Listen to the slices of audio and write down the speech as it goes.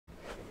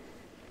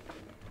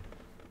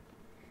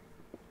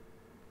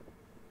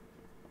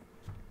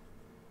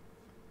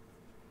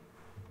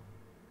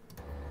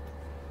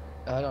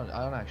I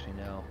don't actually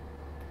know.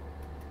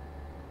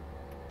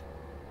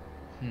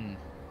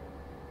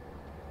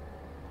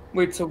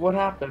 Wait, so what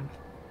happened?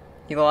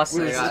 He lost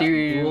We his got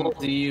two. dual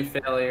DU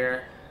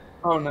failure.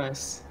 Oh,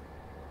 nice.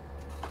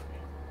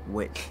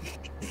 Wait.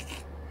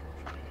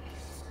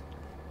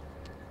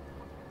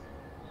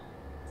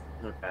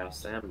 Okay,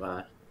 stand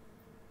by.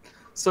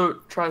 So,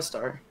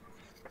 TriStar,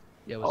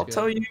 Yeah, I'll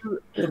tell you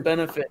the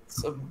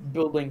benefits of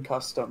building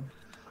custom.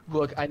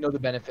 Look, I know the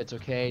benefits,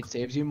 okay? It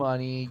saves you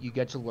money. You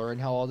get to learn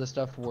how all this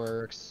stuff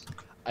works.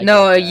 I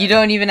No, get you that.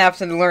 don't even have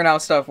to learn how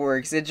stuff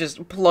works. It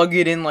just plug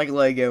it in like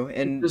Lego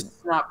and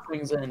Just snap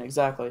things in,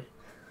 exactly.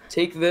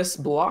 Take this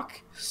block,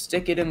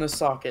 stick it in the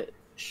socket,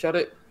 shut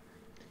it,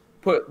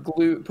 put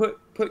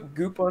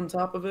goop on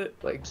top of it,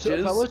 like So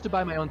if I jizz. was to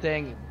buy my own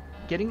thing,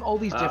 getting all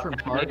these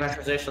different parts,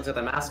 Depressurization with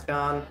the mask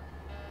on.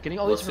 getting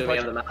all Let's these assume we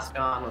different have parts, the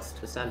mask on. Let's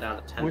descend down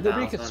to 10,000. would there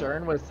be a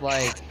concern with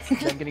like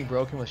them getting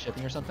broken with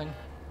shipping or something?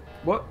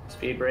 What?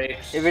 Speed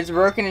brakes. if it's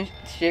broken in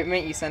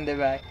shipment, you send it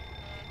back.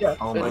 Yeah.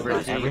 Oh my Over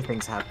god, G.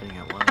 everything's happening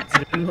at once.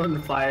 On the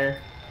fire.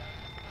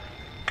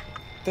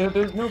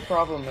 There's no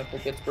problem if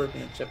it gets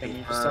broken in shipping.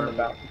 You just send it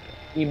back.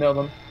 Email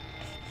them.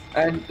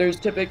 And there's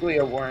typically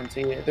a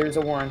warranty. There's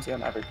a warranty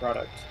on every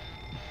product.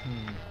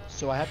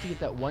 So I have to get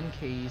that one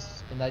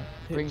case, and that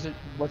brings it.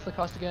 What's the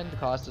cost again? The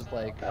cost is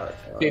like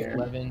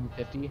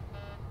 $11.50.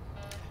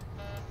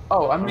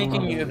 Oh, I'm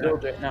making you a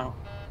build right now.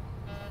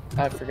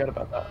 I forgot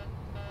about that.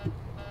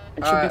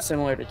 It should be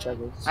similar to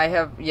Chego's.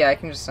 Yeah, I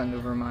can just send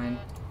over mine.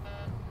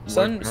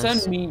 Send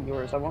WordPress, me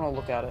yours. I want to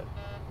look at it.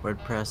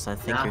 WordPress, I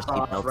think your NASA's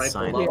seatbelt's right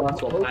signed. below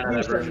us. We'll both find of you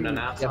that send version me- of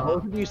yeah, NASA.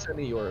 both of you send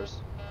me yours.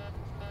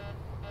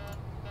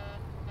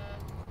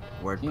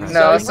 WordPress. No,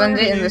 I I'll think- send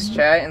it in this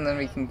chat and then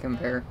we can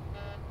compare.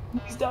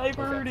 He's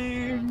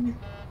diverting.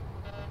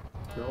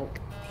 Nope.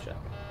 Shit.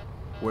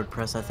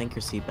 WordPress, I think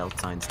your seatbelt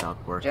sign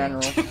stopped working.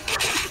 General.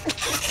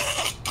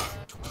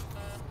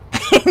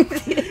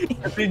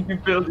 I think you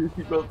failed your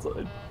seatbelt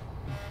sign.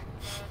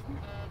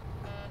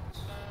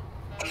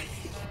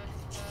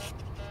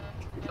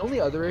 The only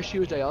other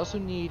issue is I also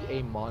need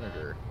a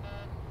monitor,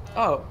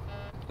 Oh.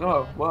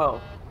 Oh,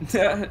 wow. which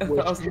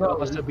could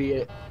also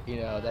be,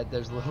 that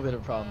there's a little bit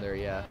of a problem there.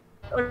 Yeah.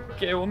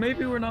 Okay, well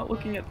maybe we're not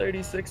looking at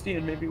 3060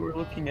 and maybe we're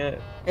looking at...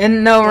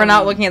 And no, we're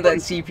not looking at that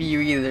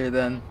CPU either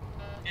then.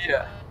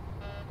 Yeah.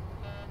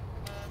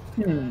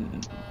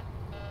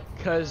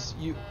 Because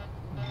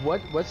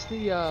what's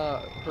the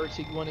hertz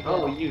you want to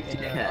go? Oh, you in,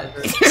 did.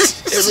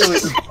 It really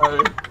is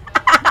hard.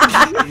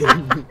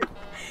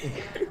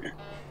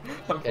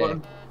 Have Okay.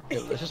 fun. Yeah,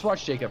 let's just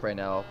watch Jacob right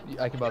now.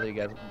 I can bother you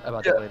guys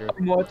about Yeah, that later.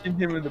 I'm watching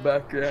him in the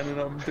background and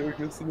I'm doing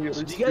this in the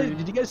other Did screen.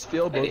 you guys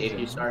feel both? Hey, if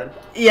you started.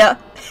 Yeah.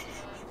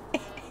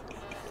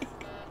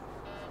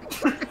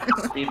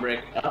 Speed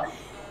brake up.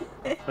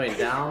 Going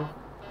down.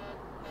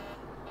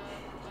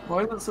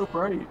 Why is it so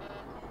bright?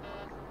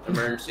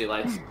 Emergency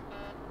lights.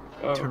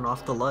 Oh. Turn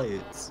off the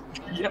lights.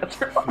 Yeah,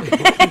 turn off.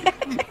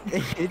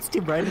 It's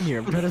too bright in here.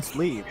 I'm trying to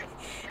sleep.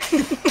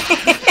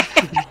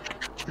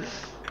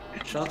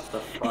 Shut the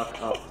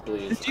fuck up,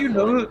 please. Did you I'm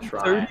know going that to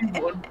try.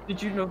 31?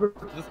 Did you know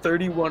that the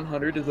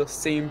 3100 is the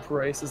same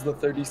price as the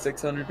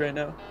 3600 right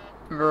now?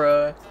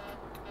 Bruh.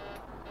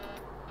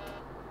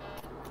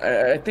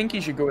 I think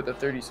you should go with the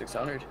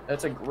 3600.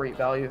 That's a great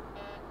value.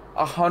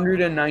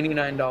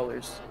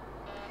 $199.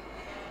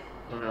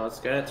 Alright, let's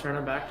get it. Turn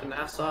it back to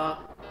NASA.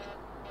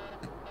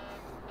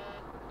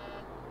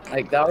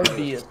 Like that would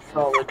be a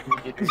solid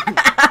computer.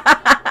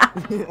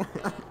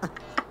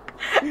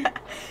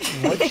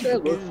 What should I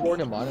look for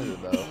in a monitor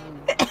though?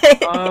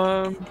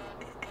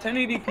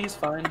 1080p is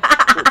fine.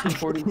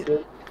 1440 is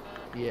good.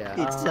 Yeah.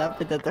 It's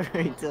happened at the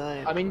right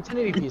time. I mean,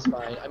 1080p is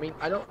fine. I mean,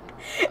 I don't.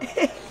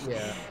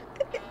 Yeah.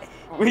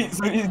 Wait,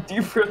 so he's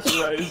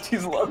depressurized.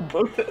 He's locked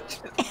both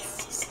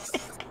edges.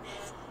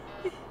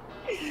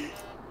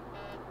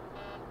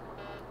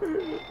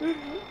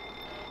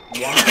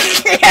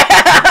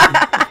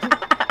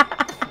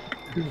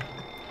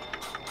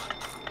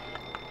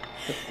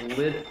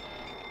 Lid.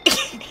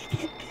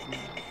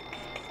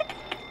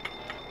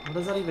 What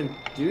does that even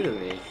do to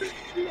me?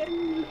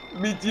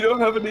 Means you don't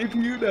have an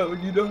APU now.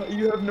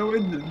 You have no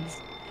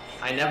engines.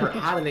 I never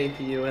had an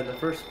APU in the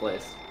first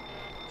place.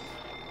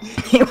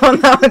 Well,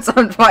 now it's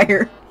on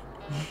fire.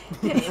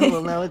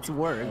 Well, now it's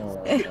worked.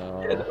 Oh, Yeah,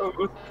 no.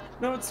 no,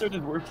 now it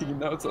started working and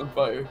now it's on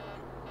fire.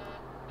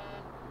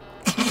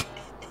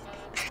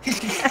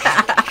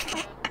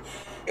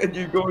 And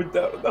you're going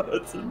down the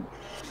Hudson.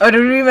 Oh,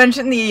 did we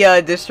mention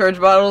the discharge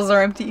bottles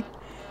are empty?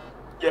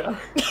 Yeah.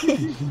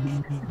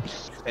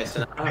 Okay, so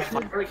now a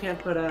fire we can't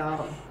put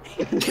out.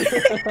 You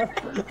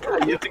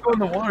have to go in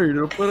the water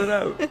to put it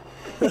out.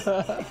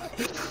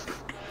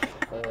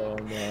 Oh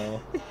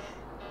no.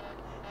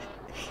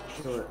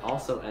 So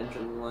also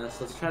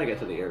engineless. Let's try to get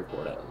to the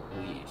airport at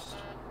least.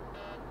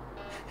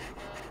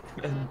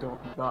 And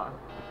don't die.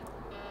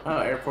 Oh,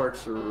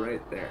 airport's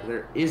right there.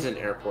 There is an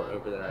airport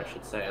over there, I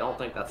should say. I don't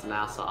think that's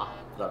NASA.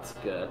 That's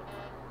good.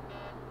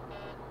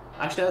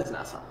 Actually, that's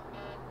NASA.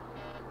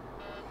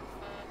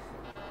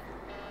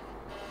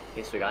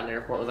 Okay, so we got an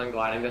airport within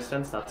gliding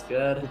distance. That's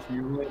good. If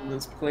you land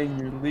this plane,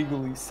 you're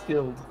legally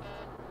skilled.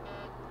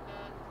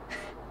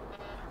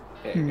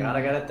 Okay,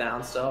 gotta get it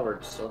down still.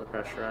 We're still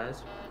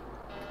depressurized.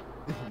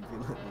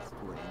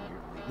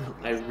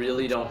 I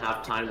really don't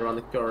have time to run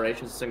the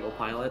acceleration single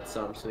pilot,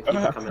 so I'm just gonna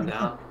keep it coming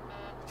down.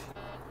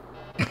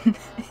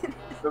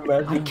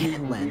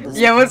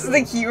 Yeah, what's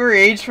the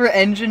keyword for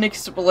engine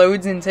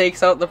explodes and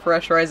takes out the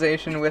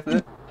pressurization with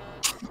it?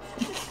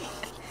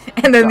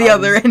 And then the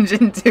other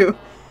engine too.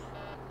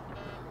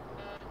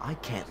 I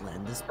can't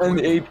land this And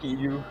plane.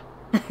 APU.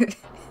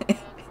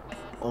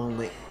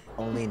 Only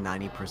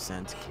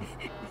 90%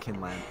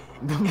 can land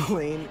the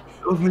plane.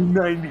 Only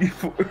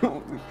 94.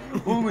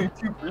 Only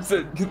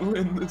 2% can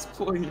land this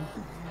plane.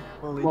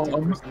 Only Mom,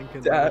 2%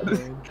 can Dad. land the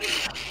plane.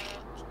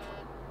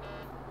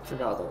 I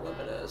forgot what the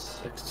limit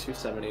is. It's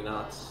 270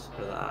 knots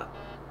for that.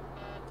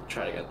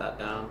 Try to get that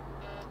down.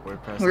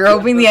 WordPress. We were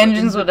hoping the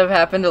engines would have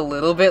happened a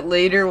little bit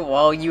later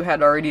while you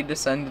had already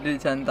descended to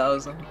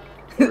 10,000.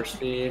 Force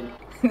speed.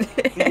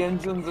 The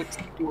engine's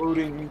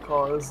exploding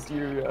caused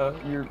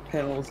your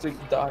panels to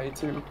die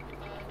too.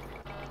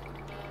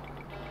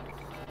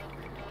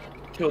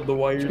 Killed the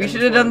wires. We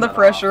should have done the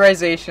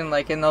pressurization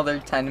like another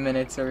 10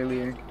 minutes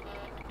earlier.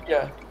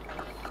 Yeah.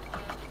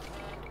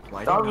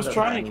 Why I don't was have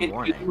trying any to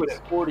get you to do it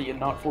at 40 and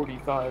not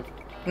 45.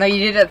 No, you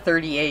did at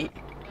 38.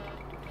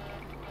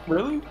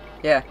 Really?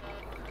 Yeah.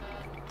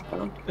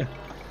 Oh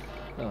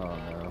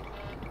no.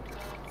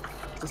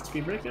 Is this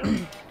speed break now?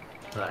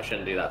 No, I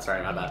shouldn't do that.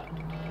 Sorry, my bad.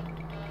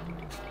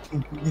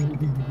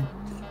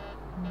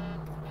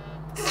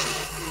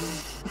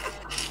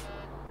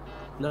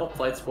 No,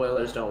 flight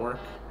spoilers don't work.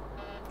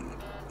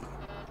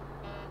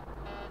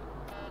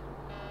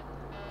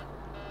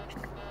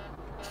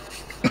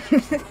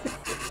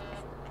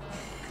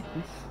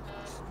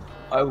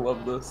 I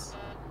love this.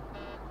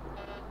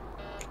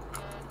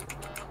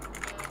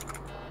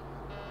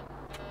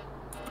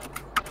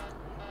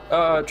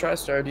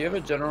 TriStar, do you have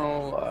a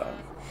general,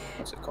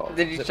 what's it called?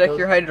 Did you Zip check code?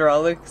 your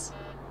hydraulics?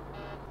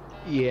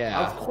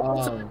 Yeah. Of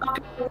course it's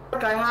not gonna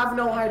work. I have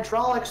no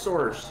hydraulic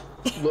source.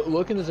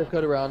 Look in the zip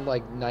code around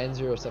like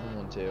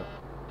 90712.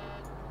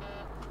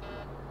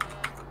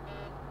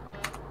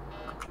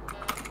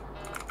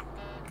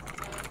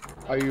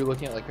 Are you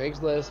looking at like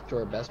Craigslist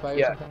or Best Buy or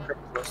Yeah, something?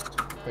 Craigslist.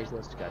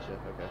 Craigslist, gotcha.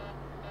 Okay.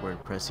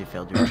 WordPress, you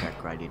failed your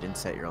check right. You didn't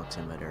set your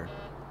altimeter.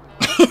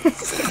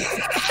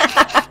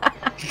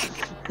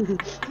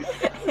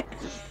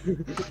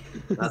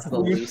 That's the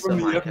least of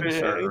my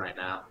concern right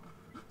now.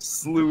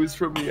 Slews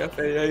from the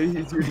FAA,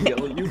 he's here to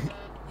yell at you.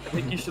 I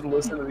think you should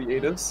listen to the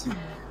ATIS.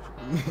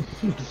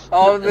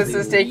 All of this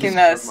has taken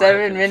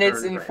 7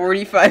 minutes and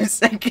 45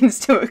 seconds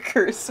to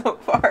occur so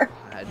far.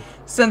 God.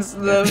 Since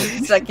the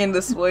second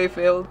display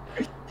failed.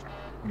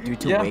 Due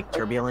to wake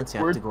turbulence,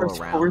 you have to go WordPress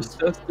around.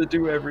 forced us to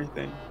do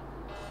everything.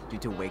 Due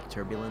to wake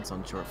turbulence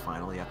on short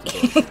final, you have to go.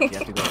 You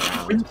have to go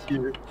around. Wind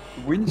shear.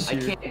 Wind I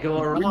shear. can't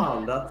go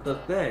around. That's the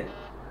thing.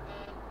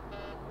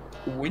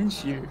 Wind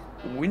shear.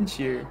 Wind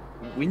shear.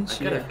 Wind I could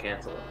shear. have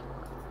canceled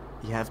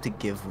it. You have to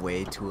give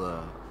way to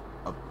a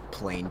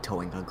plane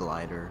towing a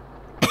glider.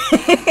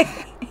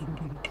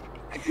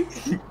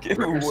 Get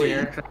Emergency away.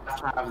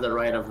 aircraft have the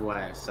right of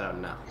way, so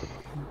no.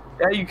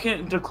 Yeah, you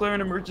can't declare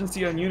an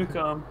emergency on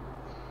Unicom.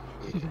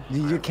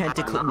 You can't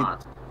I'm declare.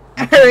 not.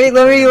 Alright,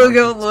 let me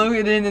go load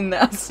it in and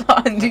NASA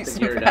and do Put the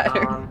some gear down.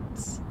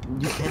 patterns.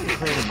 You can't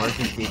declare an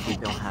emergency if you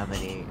don't have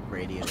any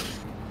radios.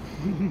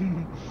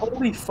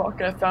 Holy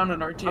fuck, I found an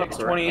RTX Oh,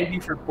 2080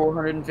 for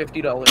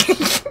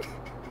 $450.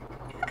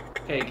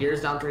 Okay,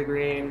 gears down 3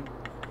 green.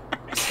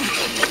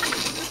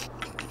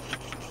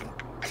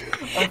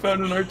 I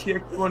found an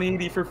RTX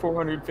 2080 for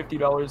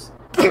 $450.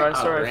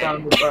 Sorry,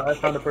 I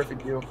found a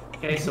perfect deal.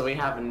 Okay, so we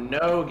have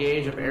no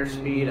gauge of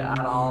airspeed at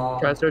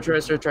all.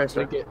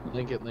 TriStar.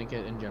 Link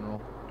it in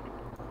general.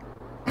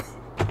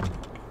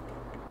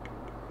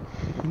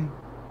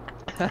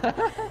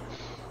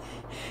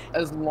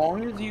 As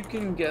long as you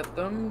can get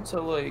them to,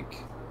 like,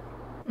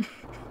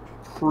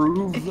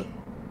 prove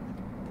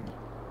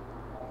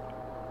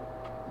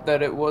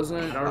that it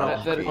wasn't, I don't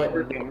know. that it's Wait,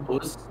 working.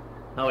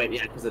 Oh wait,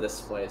 yeah, because the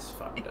display is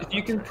fucked up. If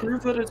you can That's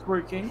prove that it's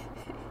working,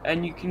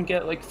 and you can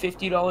get like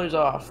 $50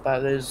 off,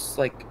 that is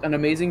like an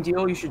amazing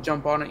deal. You should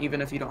jump on it,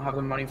 even if you don't have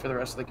the money for the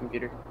rest of the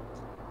computer.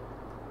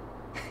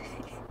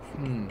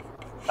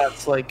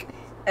 That's like.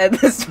 At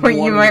this point,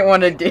 you might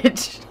want to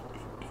ditch.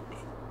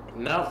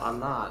 No, I'm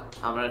not.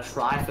 I'm gonna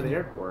try for the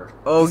airport.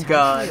 Oh He's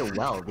god. handling it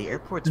well, the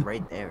airport's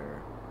right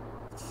there.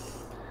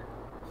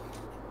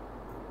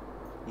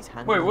 He's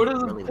handling Wait, what it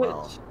is really the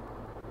well. pitch?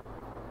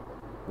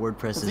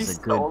 WordPress Has he is a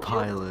stalled good you?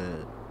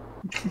 pilot.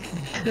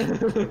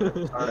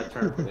 Start a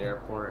turn for the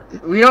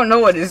airport. We don't know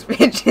what his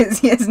pitch is,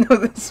 he has no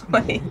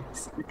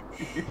displays.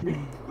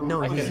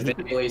 No, I can he's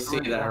visually see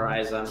the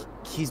horizon.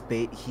 he's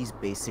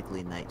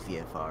basically night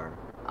VFR.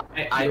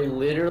 I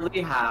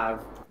literally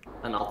have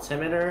an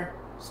altimeter,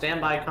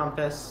 standby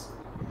compass,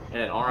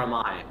 and an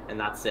RMI, and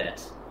that's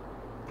it.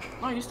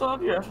 Oh, you still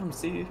have your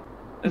FMC.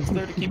 It's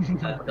there to keep.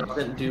 That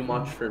doesn't do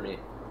much for me.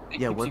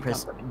 Yeah,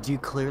 WordPress. Do you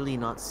clearly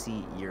not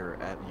see your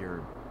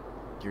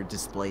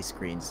display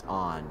screens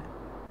on?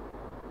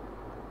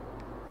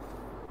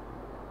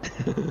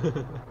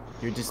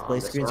 Your display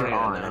screens are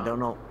on. I don't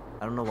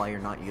know why you're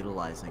not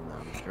utilizing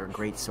them. They're a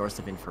great source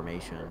of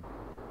information.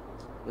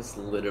 There's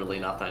literally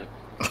nothing.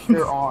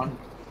 They're on.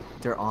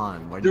 They're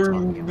on. What are you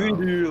talking about? They're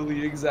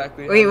literally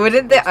exactly. Wait,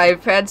 wouldn't the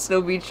iPad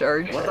still be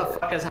charged? What the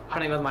fuck is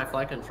happening with my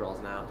flight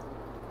controls now?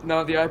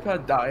 No, the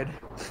iPad died.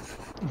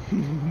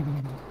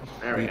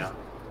 There we go.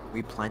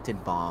 We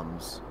planted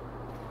bombs.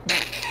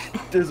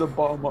 There's a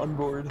bomb on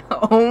board.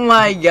 Oh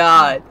my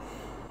god.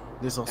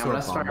 There's also I'm gonna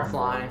a bomb start on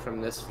flying board.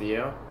 from this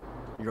view.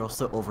 You're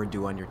also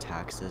overdue on your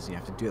taxes. You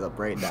have to do that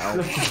right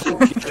now.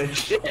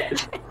 Shit.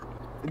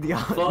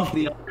 Fuck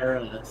the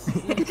IRS.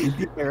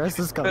 The IRS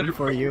is coming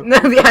for you. No,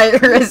 the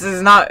IRS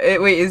is not.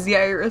 Wait, is the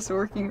IRS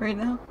working right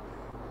now?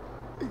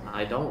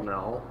 I don't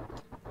know.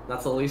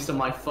 That's the least of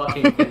my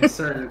fucking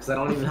concerns because I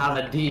don't even have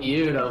a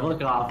DU to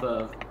look off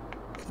of.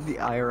 The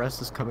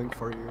IRS is coming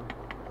for you.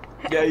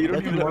 Yeah, you don't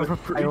That's even more have of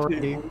a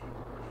priority.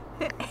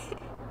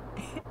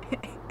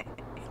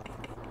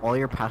 All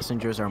your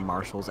passengers are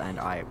marshals and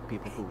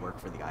people who work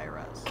for the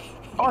IRS.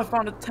 Oh, I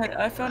found a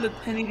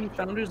 1080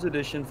 Founders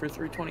Edition for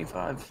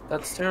 $325.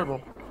 That's terrible.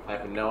 I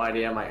have no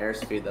idea my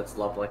airspeed. That's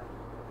lovely.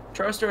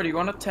 Tristar, do you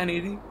want a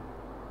 1080?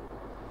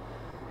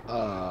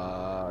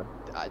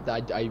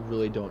 I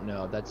really don't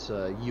know. That's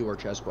a you or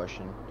Chess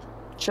question.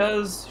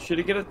 Ches, should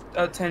he get a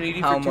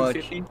 1080 How for much?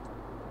 250?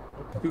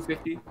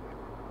 250.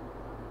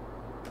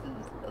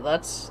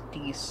 That's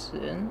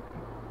decent.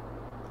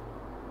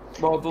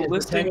 Well, the Is the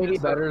listing 1080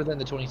 is better than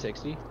the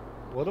 2060?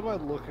 What am I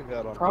looking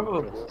at on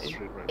Probably. WordPress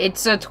stream right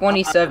It's a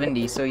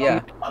 2070, so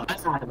yeah.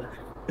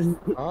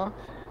 Huh?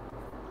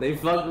 They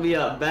fucked me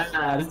up bad.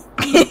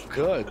 now?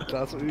 Good,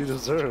 that's what you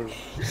deserve.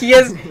 He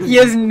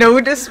has no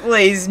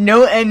displays,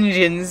 no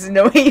engines,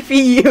 no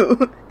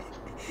APU,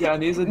 Yeah,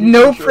 and he's a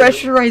no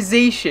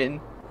depressurization.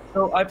 pressurization.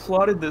 No, I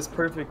plotted this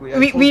perfectly. I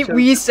We told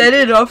Ches- set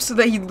it up so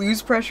that he'd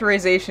lose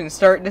pressurization,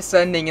 start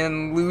descending,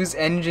 and lose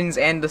engines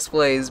and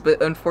displays,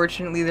 but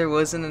unfortunately there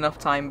wasn't enough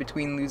time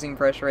between losing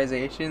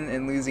pressurization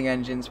and losing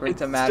engines for it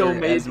to matter still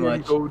made as him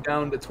much. go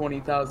down to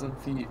 20,000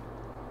 feet.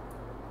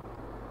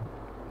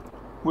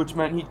 Which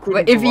meant he couldn't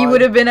But if he glide.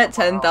 would have been at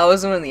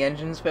 10,000 when the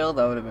engines failed,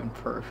 that would have been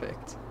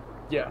perfect.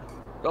 Yeah.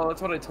 Oh,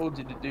 that's what I told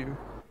you to do.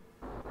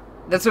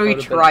 That's what we That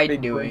would've been a tried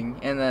big doing,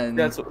 and then...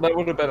 That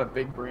would have been a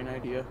big brain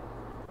idea.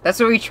 That's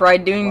what we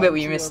tried doing, Why but we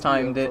is he on the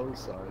mistimed it. UFO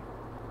side?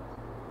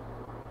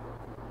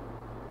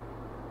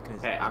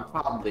 Okay, I'm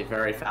probably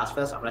very fast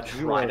for this. I'm gonna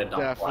You try are to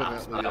dump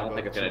blast. definitely I don't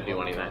think about it's gonna do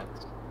 200 anything.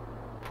 tons.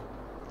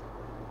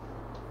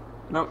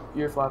 Nope,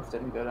 your flaps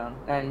didn't go down,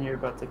 and you're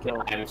about to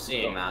kill. I'm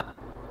seeing that.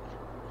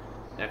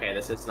 Okay,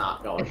 this is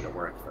not going to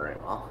work very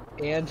well.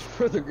 And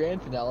for the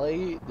grand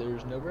finale,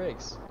 there's no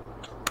brakes.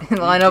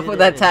 Line up with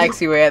that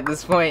taxiway at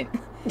this point.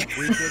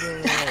 We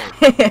did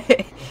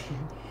it.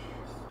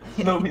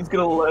 No, he's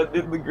gonna land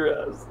in the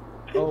grass.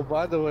 Oh,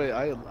 by the way,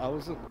 I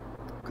wasn't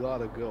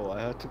gotta go.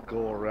 I had to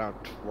go around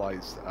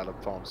twice out of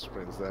Palm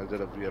Springs. Then I did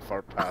a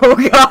VFR pass. Oh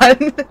god!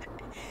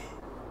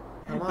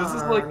 This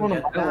is like one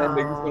of my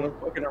landings when I'm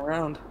fucking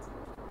around.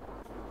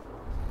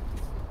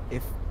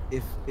 If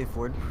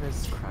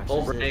WordPress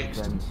Full crashes it, brakes.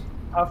 then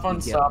Have fun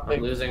Yeah,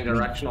 stopping. Losing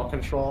directional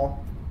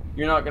control.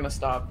 You're not gonna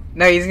stop.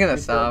 No, he's gonna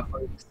stop.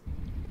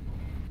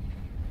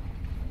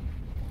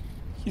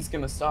 He's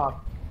gonna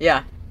stop.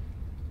 Yeah.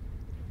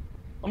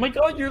 Oh my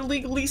god, you're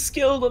legally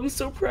skilled. I'm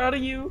so proud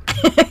of you.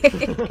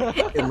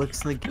 it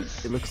looks like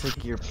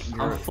you're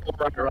I'm full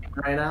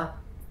right now.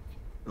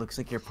 it looks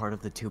like you're part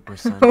of the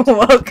 2%.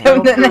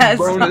 Welcome to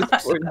bonus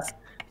NASA. points.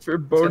 For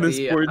bonus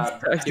To the, points,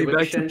 taxi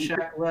back to evacuation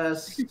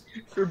checklist.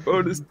 For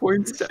bonus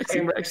points, taxi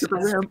back to the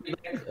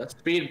ramp.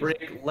 Speed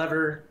brake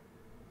lever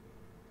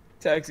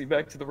Taxi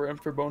back to the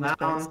ramp for bonus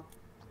points. down.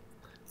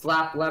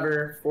 Flap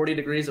lever 40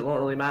 degrees. It won't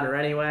really matter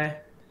anyway.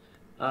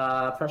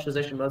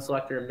 Pressurization mode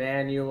selector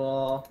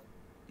manual.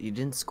 You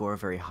didn't score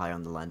very high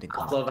on the landing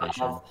Flow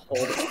competition. valve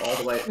hold it all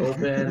the way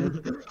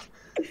open.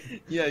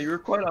 Yeah, you were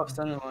quite off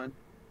center line.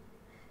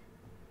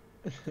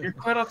 You're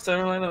quite off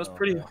center line. That was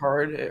pretty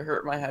hard. It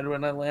hurt my head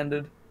when I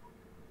landed.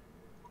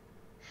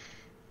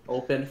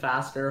 Open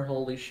faster.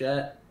 Holy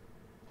shit.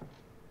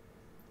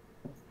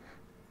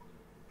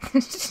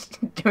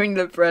 Doing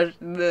the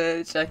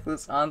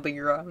checklist on the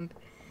ground.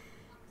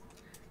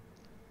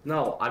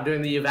 No, I'm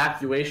doing the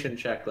evacuation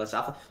checklist. If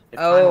time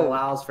Oh.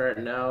 allows for it,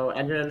 no.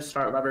 Engine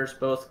start levers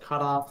both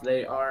cut off.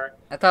 They are.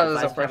 I thought it was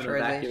a Device time to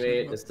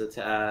evacuate pressurization. is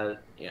to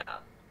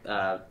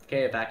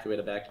okay, evacuate.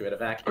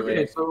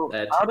 Okay, so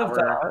out of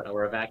Tower, that,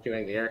 we're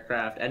evacuating the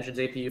aircraft. Engines,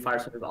 APU, fire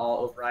sensors all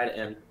override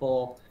and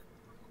pull.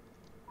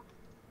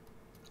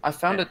 I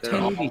found a They're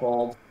all 1080.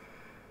 pulled.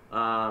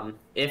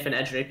 If an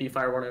engine APU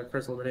fire warning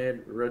occurs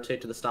eliminated,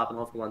 rotate to the stop and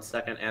hold for 1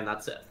 second, and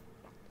that's it.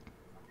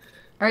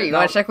 Alright, you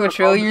wanna check what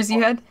failures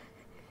you had?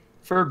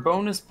 For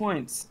bonus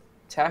points,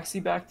 taxi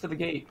back to the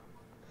gate.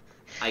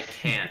 I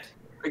can't.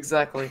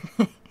 Exactly.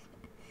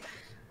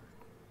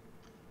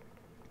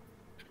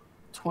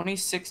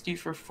 2060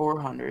 for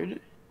 400.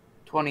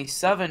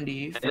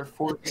 2070 for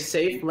 40.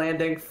 Safe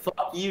landing.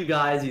 Fuck you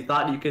guys. You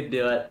thought you could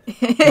do it.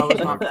 That was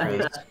not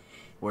WordPress. safe.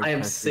 WordPress I am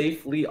is-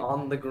 safely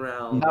on the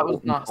ground. That was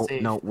not no,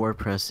 safe. No,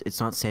 WordPress. It's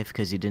not safe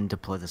because you didn't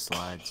deploy the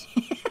slides.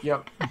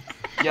 Yep.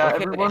 Yeah,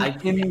 Okay, everyone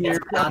in the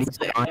aircraft. That's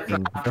the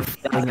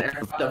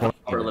aircraft of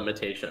upper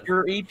limitation.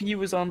 Your AP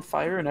was on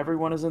fire and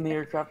everyone is in the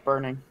aircraft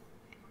burning.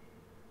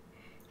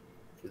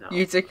 No.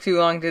 You took too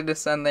long to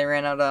descend. They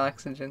ran out of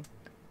oxygen.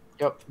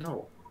 Yep.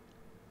 No.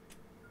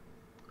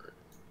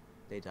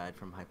 They died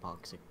from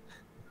hypoxic.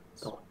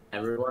 No.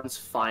 Everyone's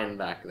fine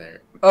back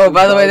there. Oh,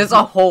 by the way, there's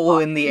a hole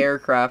in the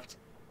aircraft.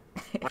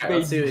 Alright,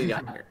 let's see what you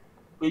got here.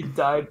 They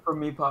died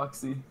from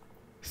epoxy.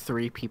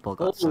 3 people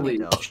got Holy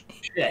sucked out.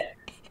 shit.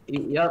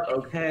 Yep,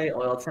 okay.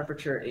 Oil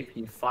temperature,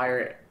 AP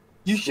fire.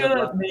 You should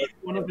have made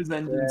one of his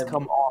engines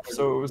come off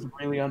so it was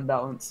really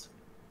unbalanced.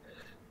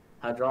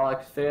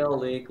 Hydraulic fail,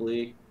 leak.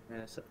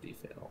 SFD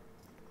fail.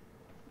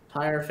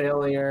 Tire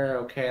failure.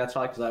 Okay, that's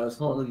probably because I was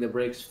holding the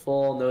brakes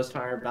full. Nose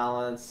tire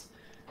balance.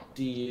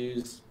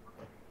 DUs.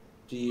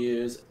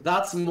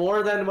 That's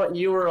more than what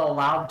you were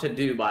allowed to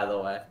do, by the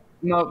way.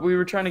 No, we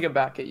were trying to get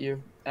back at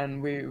you,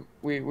 and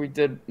we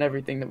did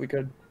everything that we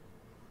could.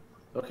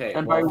 Okay,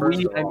 And well, by first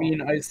we, of I all-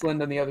 mean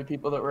Iceland and the other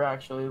people that were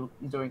actually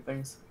doing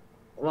things.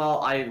 Well,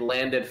 I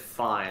landed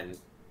fine.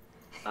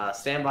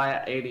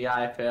 Standby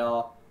ADI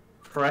fail.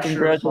 Pressure, flow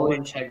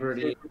Congratulations.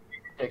 integrity.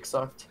 Dick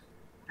sucked.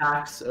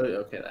 Tax. Oh,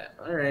 okay, that.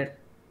 All right.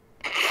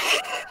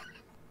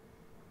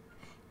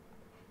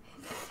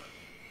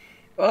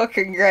 Well,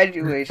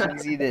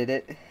 congratulations, you did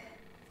it.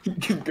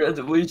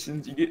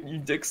 Congratulations, you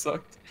dick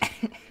sucked.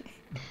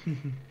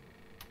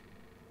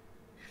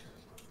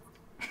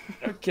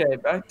 Okay,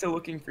 back to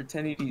looking for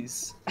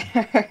 1080s.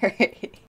 Alright.